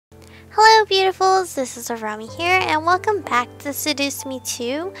Hello beautifuls, this is Aromie here and welcome back to Seduce Me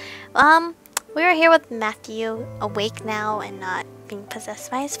Too. We are here with Matthew, awake now and not being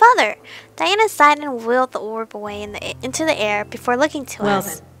possessed by his father. Diana sighed and wheeled the orb away into the air before looking to us. Well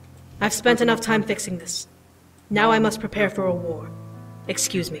then, I've spent enough time fixing this. Now I must prepare for a war.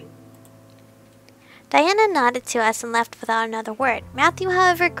 Excuse me. Diana nodded to us and left without another word. Matthew,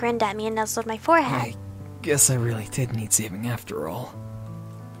 however, grinned at me and nuzzled my forehead. I guess I really did need saving after all.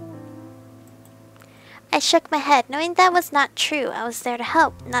 I shook my head, knowing that was not true. I was there to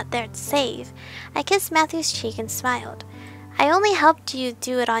help, not there to save. I kissed Matthew's cheek and smiled. I only helped you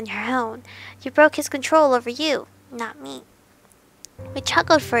do it on your own. You broke his control over you, not me. We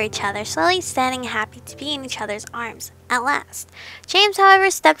chuckled for each other, slowly standing happy to be in each other's arms, at last. James, however,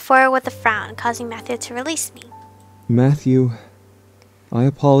 stepped forward with a frown, causing Matthew to release me. Matthew, I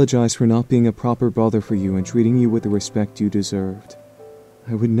apologize for not being a proper brother for you and treating you with the respect you deserved.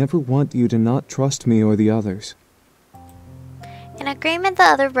 I would never want you to not trust me or the others. In agreement, the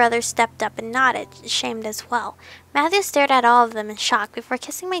other brothers stepped up and nodded, ashamed as well. Matthew stared at all of them in shock before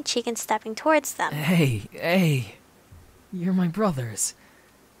kissing my cheek and stepping towards them. Hey. You're my brothers.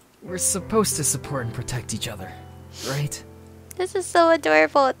 We're supposed to support and protect each other, right? This is so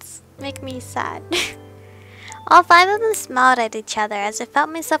adorable, it's making me sad. All five of them smiled at each other as I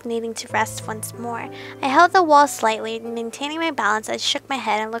felt myself needing to rest once more. I held the wall slightly, maintaining my balance as I shook my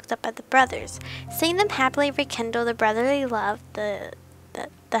head and looked up at the brothers. Seeing them happily rekindle the brotherly love they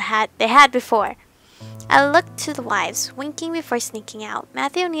had before. I looked to the wives, winking before sneaking out.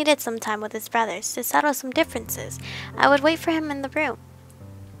 Matthew needed some time with his brothers to settle some differences. I would wait for him in the room.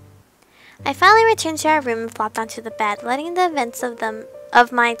 I finally returned to our room and flopped onto the bed, letting the events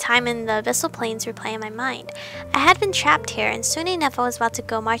of my time in the abyssal plains replay in my mind. I had been trapped here, and soon enough I was about to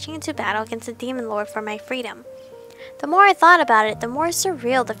go marching into battle against the demon lord for my freedom. The more I thought about it, the more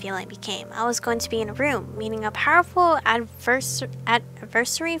surreal the feeling became. I was going to be in a room, meeting a powerful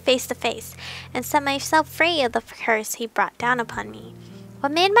adversary face to face, and set myself free of the curse he brought down upon me.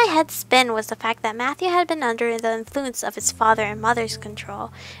 What made my head spin was the fact that Matthew had been under the influence of his father and mother's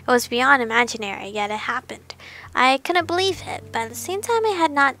control. It was beyond imaginary, yet it happened. I couldn't believe it, but at the same time I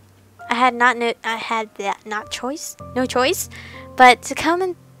had no choice but to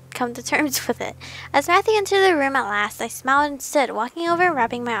come to terms with it. As Matthew entered the room at last, I smiled and stood, walking over and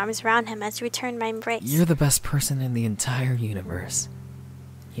wrapping my arms around him as he returned my embrace. You're the best person in the entire universe.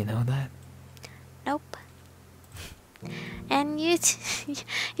 You know that? Nope. And you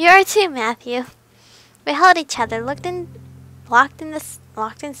are too, Matthew. We held each other, locked in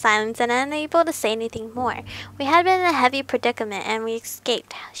silence and unable to say anything more. We had been in a heavy predicament and we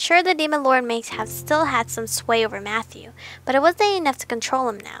escaped. Sure, the demon lord may have still had some sway over Matthew, but it wasn't enough to control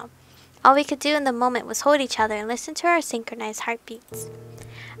him now. All we could do in the moment was hold each other and listen to our synchronized heartbeats.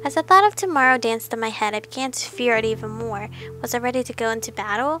 As the thought of tomorrow danced in my head, I began to fear it even more. Was I ready to go into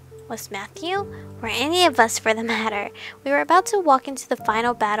battle? Was Matthew? Or any of us for the matter? We were about to walk into the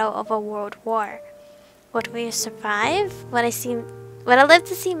final battle of a world war. Would we survive? Would I live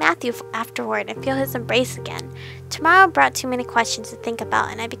to see Matthew afterward and feel his embrace again? Tomorrow brought too many questions to think about,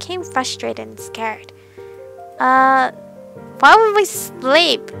 and I became frustrated and scared. Why would we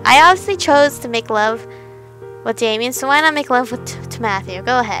sleep? I obviously chose to make love with Damien, so why not make love to Matthew?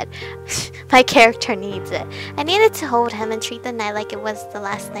 Go ahead. My character needs it. I needed to hold him and treat the night like it was the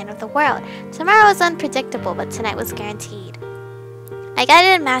last night of the world. Tomorrow was unpredictable, but tonight was guaranteed. I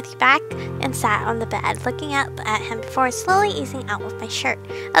guided Matthew back and sat on the bed, looking up at him before slowly easing out with my shirt.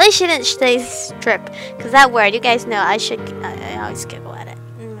 At least she didn't say strip, because that word, you guys know, I always giggle at it.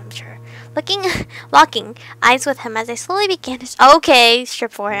 I'm sure. Locking eyes with him as I slowly began to... Okay,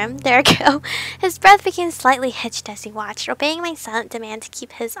 strip for him. There I go. His breath became slightly hitched as he watched, obeying my silent demand to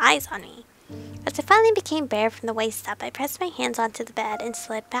keep his eyes on me. As I finally became bare from the waist up, I pressed my hands onto the bed and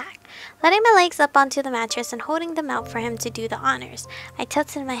slid back, letting my legs up onto the mattress and holding them out for him to do the honors. I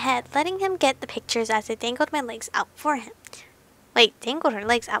tilted my head, letting him get the pictures as I dangled my legs out for him. Wait, dangled her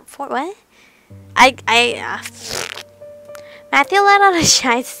legs out for what? Matthew let out a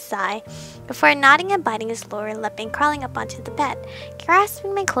shy sigh before nodding and biting his lower lip and crawling up onto the bed,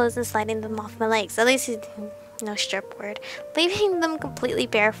 grasping my clothes and sliding them off my legs. At least he no strip word, leaving them completely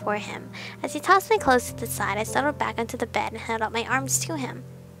bare for him. As he tossed my clothes to the side, I settled back onto the bed and held out my arms to him.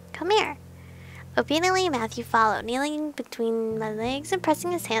 Come here. Obediently, Matthew followed, kneeling between my legs and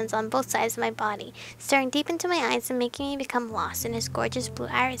pressing his hands on both sides of my body, staring deep into my eyes and making me become lost in his gorgeous blue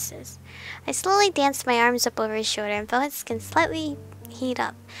irises. I slowly danced my arms up over his shoulder and felt his skin slightly heat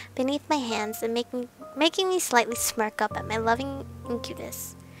up beneath my hands and making me slightly smirk up at my loving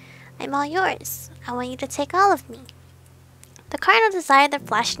incubus. I'm all yours. I want you to take all of me. The carnal desire that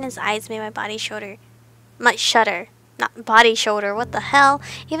flashed in his eyes made my shudder. Not body shoulder, what the hell?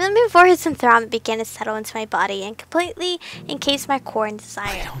 Even before his enthrallment began to settle into my body and completely encase my core in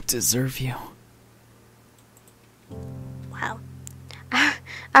desire. I don't deserve you. Wow.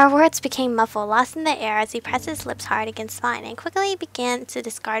 Our words became muffled, lost in the air as he pressed his lips hard against mine and quickly began to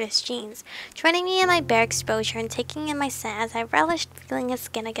discard his jeans, joining me in my bare exposure and taking in my scent as I relished feeling his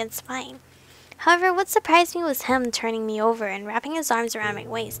skin against mine. However, what surprised me was him turning me over and wrapping his arms around my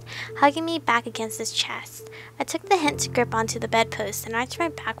waist, hugging me back against his chest. I took the hint to grip onto the bedpost and arched my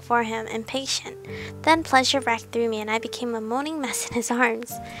back for him, impatient. Then pleasure racked through me and I became a moaning mess in his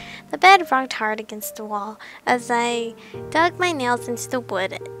arms. The bed rocked hard against the wall as I dug my nails into the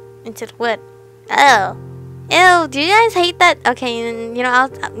wood. Oh. Ew, do you guys hate that? Okay, you know,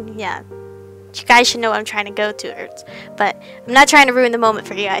 yeah. You guys should know what I'm trying to go towards, but I'm not trying to ruin the moment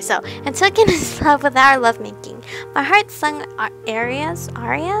for you guys, so. And took in his love with our lovemaking. My heart sung arias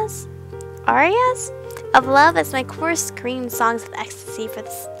of love as my core screamed songs of ecstasy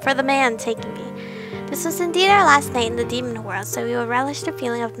for the man taking me. This was indeed our last night in the demon world, so we would relish the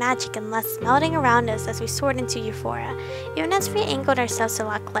feeling of magic and lust melting around us as we soared into euphoria. Even as we angled ourselves to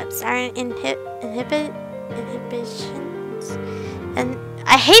lock lips, our inhibitions and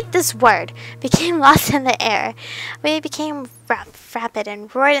I hate this word, became lost in the air. We became rapid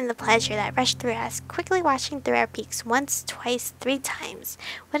and roared in the pleasure that rushed through us, quickly washing through our peaks once, twice, 3 times.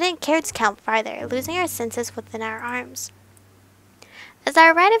 We didn't care to count farther, losing our senses within our arms. As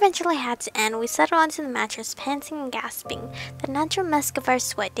our ride eventually had to end, we settled onto the mattress, panting and gasping. The natural musk of our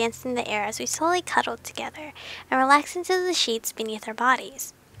sweat danced in the air as we slowly cuddled together and relaxed into the sheets beneath our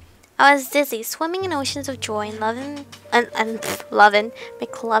bodies. I was dizzy, swimming in oceans of joy and McLovin,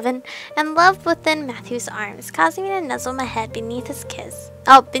 and love within Matthew's arms, causing me to nuzzle my head beneath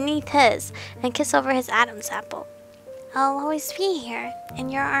his, and kiss over his Adam's apple. I'll always be here, in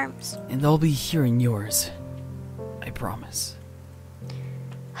your arms. And I'll be here in yours. I promise.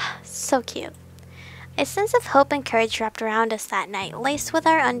 So cute. A sense of hope and courage wrapped around us that night, laced with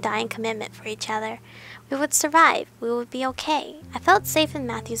our undying commitment for each other. We would survive. We would be okay. I felt safe in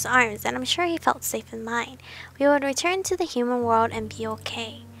Matthew's arms, and I'm sure he felt safe in mine. We would return to the human world and be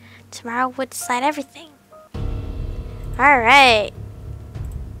okay. Tomorrow would decide everything. Alright.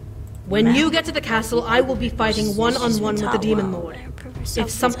 When you get to the castle, I will be fighting one-on-one with the Demon Lord. If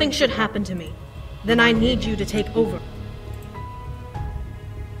something should happen to me, then I need you to take over.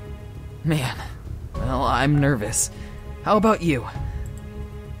 Man, well, I'm nervous. How about you?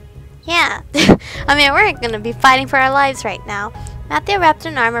 Yeah, I mean, we're gonna be fighting for our lives right now. Matthew wrapped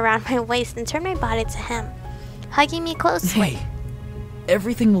an arm around my waist and turned my body to him, hugging me closely. Hey,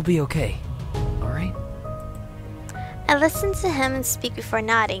 everything will be okay, alright? I listened to him speak before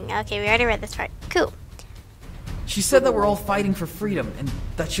nodding. Okay, we already read this part. Cool. She said that we're all fighting for freedom and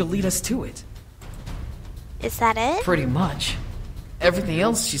that she'll lead us to it. Is that it? Pretty much. Everything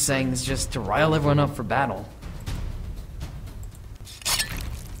else she's saying is just to rile everyone up for battle.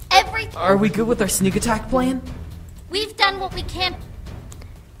 Are we good with our sneak attack plan? We've done what we can.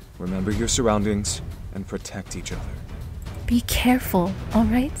 Remember your surroundings and protect each other. Be careful,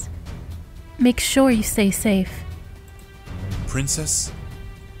 alright? Make sure you stay safe. Princess,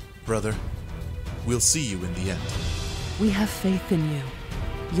 brother, we'll see you in the end. We have faith in you.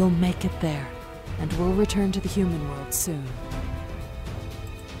 You'll make it there, and we'll return to the human world soon.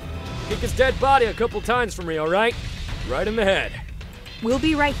 Kick his dead body a couple times for me, alright? Right in the head. We'll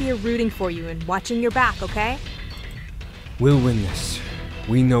be right here rooting for you and watching your back, okay? We'll win this.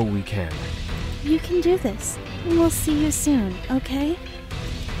 We know we can. You can do this. We'll see you soon, okay?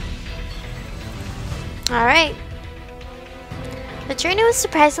 Alright. The journey was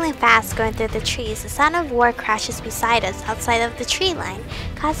surprisingly fast going through the trees. The sound of war crashes beside us outside of the tree line,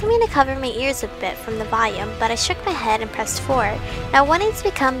 causing me to cover my ears a bit from the volume, but I shook my head and pressed forward, not wanting to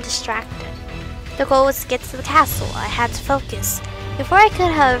become distracted. The goal was to get to the castle. I had to focus. Before I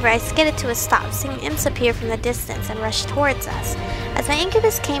could, however, I skidded to a stop, seeing imps appear from the distance and rush towards us. As my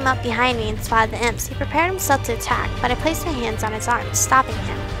incubus came up behind me and spotted the imps, he prepared himself to attack, but I placed my hands on his arms, stopping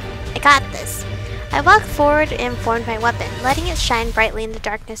him. I got this. I walked forward and formed my weapon, letting it shine brightly in the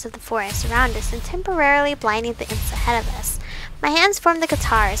darkness of the forest around us and temporarily blinding the imps ahead of us. My hands formed the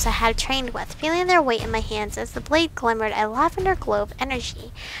guitars I had trained with, feeling their weight in my hands as the blade glimmered a lavender glow of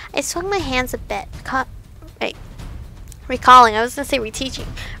energy. I swung my hands a bit, recalling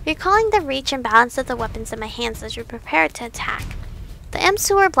the reach and balance of the weapons in my hands as we prepared to attack. The imps,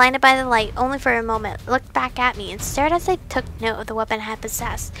 who were blinded by the light only for a moment, looked back at me and stared as I took note of the weapon I had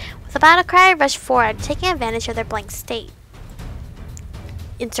possessed. With a battle cry, I rushed forward, taking advantage of their blank state.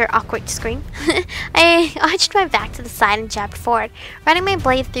 insert awkward scream. I arched my back to the side and jabbed forward, running my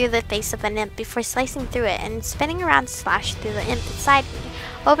blade through the face of an imp before slicing through it and spinning around to slash through the imp beside me,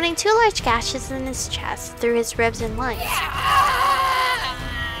 opening 2 large gashes in his chest, through his ribs and lungs.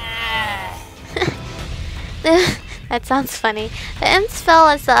 That sounds funny. The imps fell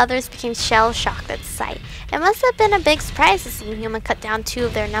as the others became shell-shocked at the sight. It must have been a big surprise to see a human cut down 2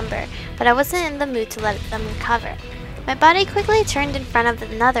 of their number, but I wasn't in the mood to let them recover. My body quickly turned in front of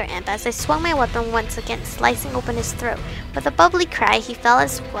another imp as I swung my weapon once again, slicing open his throat. With a bubbly cry, he fell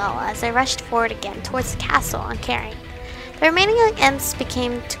as well as I rushed forward again towards the castle, uncaring. The remaining imps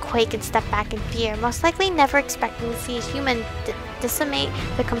began to quake and step back in fear, most likely never expecting to see a human decimate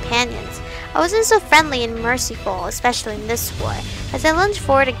their companions. I wasn't so friendly and merciful, especially in this war, as I lunged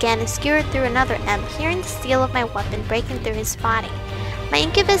forward again and skewered through another imp, hearing the steel of my weapon breaking through his body. My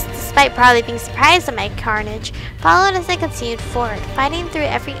incubus, despite probably being surprised at my carnage, followed as I continued forward, fighting through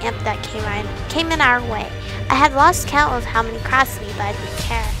every imp that came in our way. I had lost count of how many crossed me, but I didn't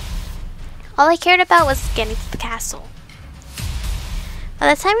care. All I cared about was getting to the castle.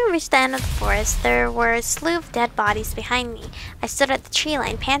 By the time we reached the end of the forest, there were a slew of dead bodies behind me. I stood at the tree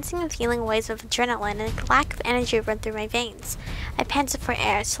line, panting and feeling waves of adrenaline and a lack of energy run through my veins. I panted for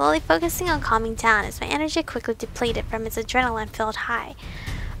air, slowly focusing on calming down as my energy quickly depleted from its adrenaline-filled high.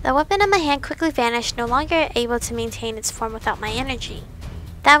 The weapon in my hand quickly vanished, no longer able to maintain its form without my energy.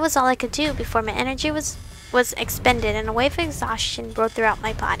 That was all I could do before my energy was expended and a wave of exhaustion rode throughout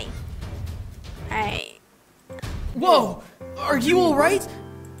my body. Alright. Whoa! Are you alright?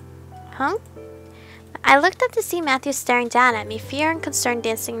 Huh? I looked up to see Matthew staring down at me, fear and concern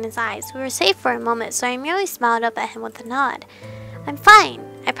dancing in his eyes. We were safe for a moment, so I merely smiled up at him with a nod. I'm fine.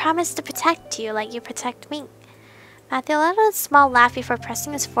 I promise to protect you like you protect me. Matthew let out a small laugh before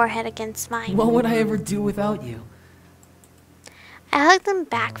pressing his forehead against mine. What would I ever do without you? I hugged him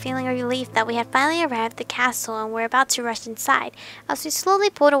back, feeling a relief that we had finally arrived at the castle and were about to rush inside. As we slowly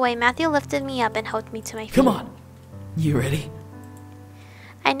pulled away, Matthew lifted me up and helped me to my feet. Come on! You ready?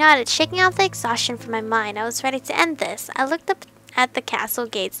 I nodded, shaking off the exhaustion from my mind. I was ready to end this. I looked up at the castle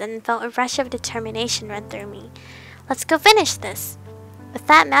gates and felt a rush of determination run through me. Let's go finish this. With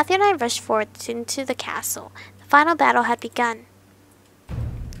that, Matthew and I rushed forward into the castle. The final battle had begun.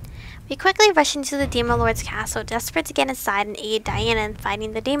 We quickly rushed into the Demon Lord's castle, desperate to get inside and aid Diana in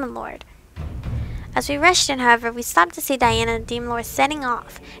fighting the Demon Lord. As we rushed in, however, we stopped to see Diana and the Demon Lord setting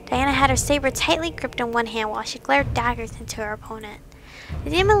off. Diana had her saber tightly gripped in one hand while she glared daggers into her opponent.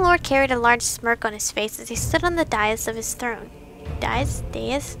 The Demon Lord carried a large smirk on his face as he stood on the dais of his throne.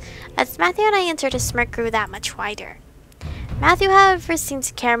 Dais? As Matthew and I entered, his smirk grew that much wider. Matthew, however, seemed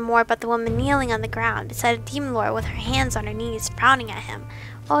to care more about the woman kneeling on the ground beside a Demon Lord with her hands on her knees, frowning at him.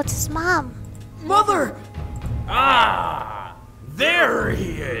 Oh, it's his mom. Mother! Ah! There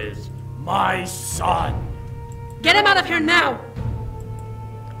he is! My son! Get him out of here now!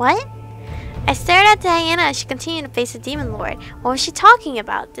 What? I stared at Diana as she continued to face the Demon Lord. What was she talking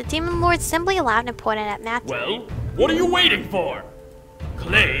about? The Demon Lord simply laughed and pointed at Matthew. Well, what are you waiting for?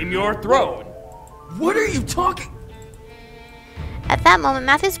 Claim your throne! What are you talking? At that moment,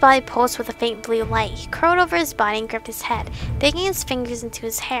 Matthew's body pulsed with a faint blue light. He curled over his body and gripped his head, digging his fingers into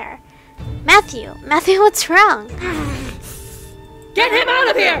his hair. Matthew, what's wrong? Get him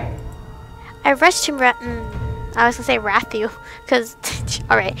out of here! I rushed to I was gonna say Matthew, because,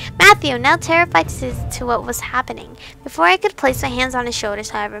 alright. Matthew, now terrified to what was happening. Before I could place my hands on his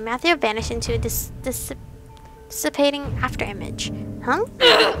shoulders, however, Matthew vanished into a dissipating afterimage. Huh?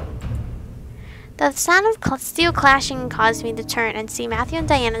 The sound of steel clashing caused me to turn and see Matthew and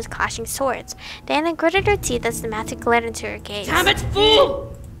Diana's clashing swords. Diana gritted her teeth as Matthew glared into her gaze. Damn it,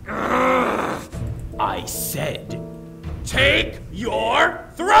 fool! I said, take your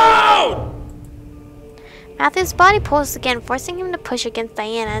throne! Matthew's body pulsed again, forcing him to push against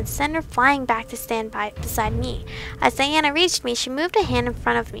Diana and send her flying back to stand beside me. As Diana reached me, she moved a hand in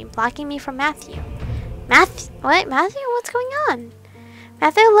front of me, blocking me from Matthew. Matthew? What's going on?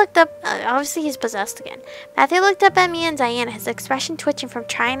 Matthew looked up. Obviously, he's possessed again. Matthew looked up at me and Diana, his expression twitching from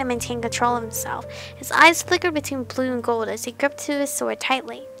trying to maintain control of himself. His eyes flickered between blue and gold as he gripped to his sword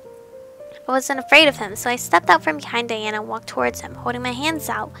tightly. I wasn't afraid of him, so I stepped out from behind Diana and walked towards him, holding my hands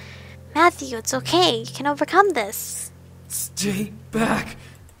out. Matthew, it's okay. You can overcome this. Stay back.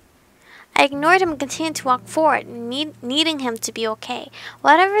 I ignored him and continued to walk forward, needing him to be okay.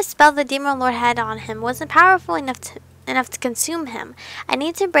 Whatever spell the Demon Lord had on him wasn't powerful enough to consume him. I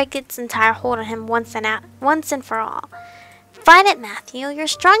need to break its entire hold on him once and for all. Fight it, Matthew. You're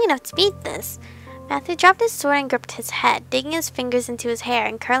strong enough to beat this. Matthew dropped his sword and gripped his head, digging his fingers into his hair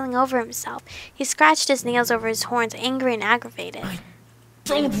and curling over himself. He scratched his nails over his horns, angry and aggravated.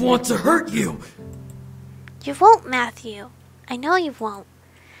 don't want to hurt you! You won't, Matthew. I know you won't.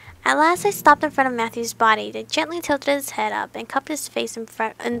 At last I stopped in front of Matthew's body. I gently tilted his head up and cupped his face in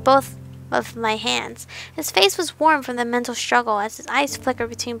both of my hands. His face was warm from the mental struggle as his eyes flickered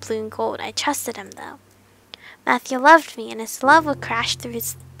between blue and gold. I trusted him, though. Matthew loved me, and his love would crash through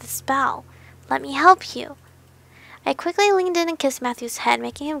the spell. Let me help you. I quickly leaned in and kissed Matthew's head,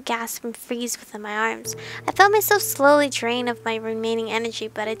 making him gasp and freeze within my arms. I felt myself slowly drain of my remaining energy,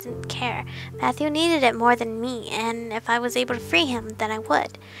 but I didn't care. Matthew needed it more than me, and if I was able to free him, then I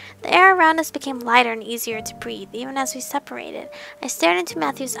would. The air around us became lighter and easier to breathe, even as we separated. I stared into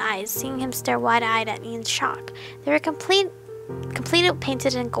Matthew's eyes, seeing him stare wide-eyed at me in shock. They were completely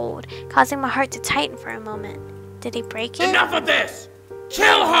painted in gold, causing my heart to tighten for a moment. Did he break it? Enough of this!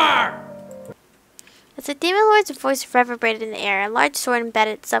 Kill her! As the Demon Lord's voice reverberated in the air, a large sword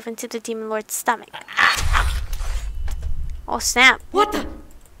embedded itself into the Demon Lord's stomach. Oh snap. What the?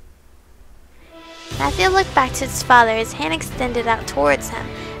 Matthew looked back to his father, his hand extended out towards him.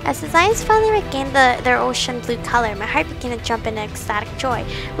 As his eyes finally regained their ocean blue color, my heart began to jump in ecstatic joy.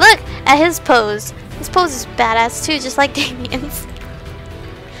 Look at his pose. His pose is badass too, just like Damien's.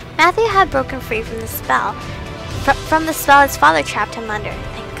 Matthew had broken free from the spell. From the spell his father trapped him under.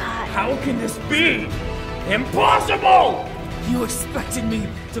 Thank God. How can this be? Impossible! You expected me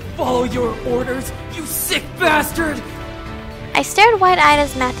to follow your orders, you sick bastard! I stared wide-eyed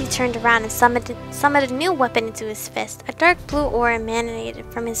as Matthew turned around and summoned a new weapon into his fist. A dark blue aura emanated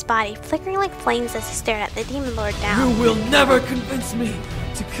from his body, flickering like flames as he stared at the Demon Lord down. You will never convince me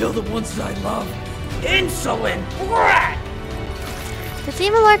to kill the ones I love. Insolent brat! The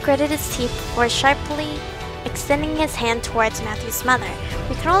Demon Lord gritted his teeth before sharply extending his hand towards Matthew's mother.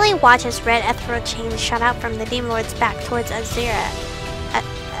 We could only watch as red ethereal chains shot out from the Demon Lord's back towards Azira.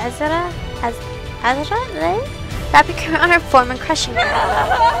 Azira? Wrapping around her form and crushing her.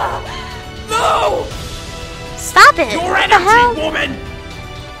 No! Stop it! Your What the hell? energy, woman!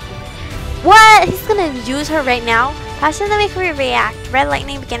 What? He's gonna use her right now? Faster than we could react, red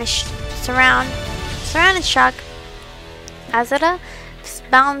lightning began to surround and shock Azira's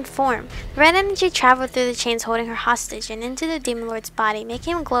bound form. The red energy traveled through the chains holding her hostage and into the Demon Lord's body,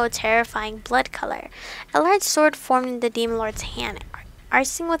 making him glow a terrifying blood color. A large sword formed in the Demon Lord's hand.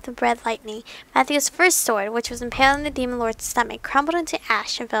 Arcing with the red lightning, Matthew's first sword, which was impaled in the Demon Lord's stomach, crumbled into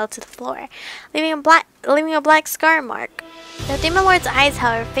ash and fell to the floor, leaving a black scar mark. The Demon Lord's eyes,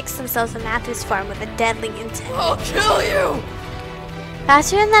 however, fixed themselves on Matthew's form with a deadly intent. I'll kill you!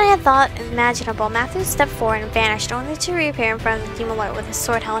 Faster than I had thought imaginable, Matthew stepped forward and vanished, only to reappear in front of the Demon Lord with his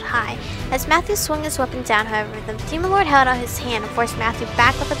sword held high. As Matthew swung his weapon down, however, the Demon Lord held out his hand and forced Matthew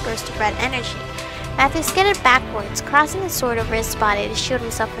back with a burst of red energy. Matthew skidded backwards, crossing his sword over his body to shield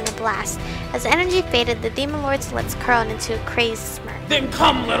himself from the blast. As the energy faded, the Demon Lord's lips curled into a crazed smirk. Then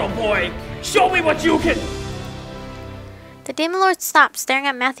come, little boy! Show me what you can... The Demon Lord stopped, staring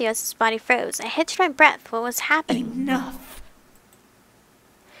at Matthew as his body froze. I hitched my breath. What was happening? Enough!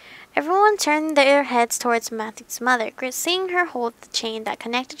 Everyone turned their heads towards Matthew's mother, seeing her hold the chain that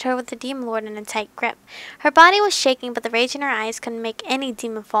connected her with the Demon Lord in a tight grip. Her body was shaking, but the rage in her eyes couldn't make any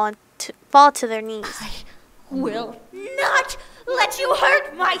demon fall to their knees. I will not let you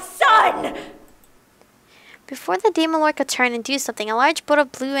hurt my son! Before the Demon Lord could turn and do something, a large bolt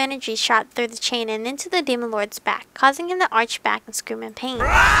of blue energy shot through the chain and into the Demon Lord's back, causing him to arch back and scream in pain.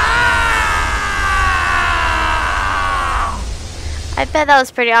 I bet that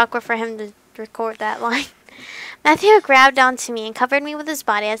was pretty awkward for him to record that line. Matthew grabbed onto me and covered me with his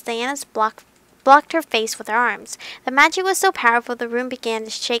body as Diana's blocked her face with her arms. The magic was so powerful the room began to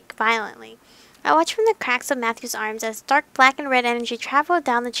shake violently. I watched from the cracks of Matthew's arms as dark black and red energy traveled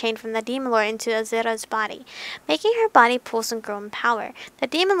down the chain from the Demon Lord into Azira's body, making her body pulse and grow in power. The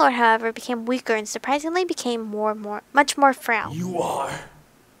Demon Lord, however, became weaker and surprisingly became much more frail. You are...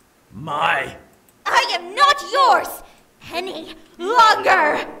 my... I am not yours any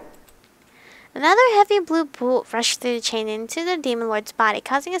longer! Another heavy blue bolt rushed through the chain into the Demon Lord's body,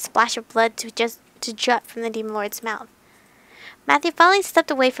 causing a splash of blood to jut from the Demon Lord's mouth. Matthew finally stepped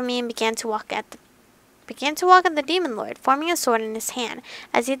away from me and began to walk at the Demon Lord, forming a sword in his hand.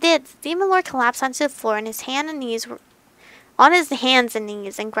 As he did, the Demon Lord collapsed onto the floor and his hands and knees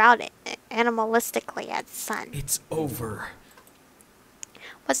and growled animalistically at the sun. It's over.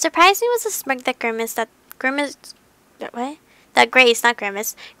 What surprised me was the smirk that graced the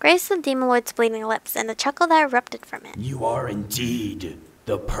Demon Lord's bleeding lips, and the chuckle that erupted from it. You are indeed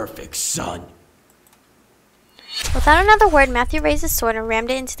the perfect son. Without another word, Matthew raised his sword and rammed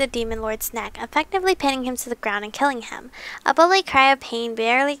it into the Demon Lord's neck, effectively pinning him to the ground and killing him. A bullet cry of pain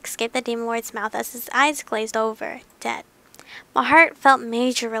barely escaped the Demon Lord's mouth as his eyes glazed over, dead. My heart felt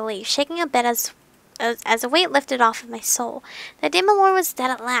major relief, shaking a bit as a weight lifted off of my soul. The demon lord was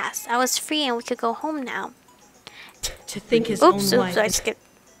dead at last. I was free and we could go home now. To think his Oops, own wife. I skipped.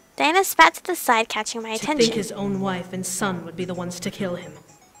 Diana spat to the side, catching my attention. To think his own wife and son would be the ones to kill him.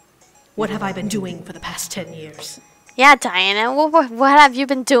 What have I been doing for the past 10 years? Yeah, Diana, what have you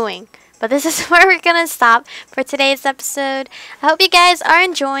been doing? But this is where we're gonna stop for today's episode. I hope you guys are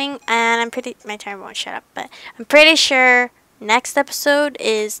enjoying, and my timer won't shut up, but I'm pretty sure next episode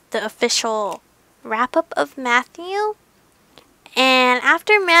is the official wrap-up of Matthew. And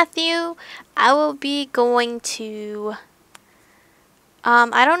after Matthew, I will be going to,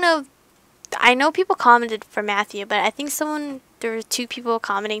 I don't know, I know people commented for Matthew, but I think there were 2 people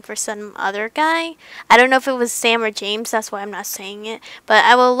commenting for some other guy. I don't know if it was Sam or James, that's why I'm not saying it. But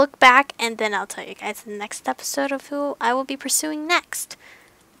I will look back and then I'll tell you guys the next episode of who I will be pursuing next.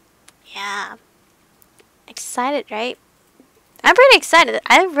 Yeah. Excited, right? I'm pretty excited.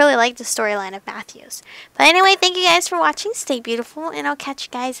 I really like the storyline of Matthew's. But anyway, thank you guys for watching. Stay beautiful, and I'll catch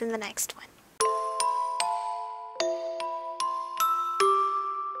you guys in the next one.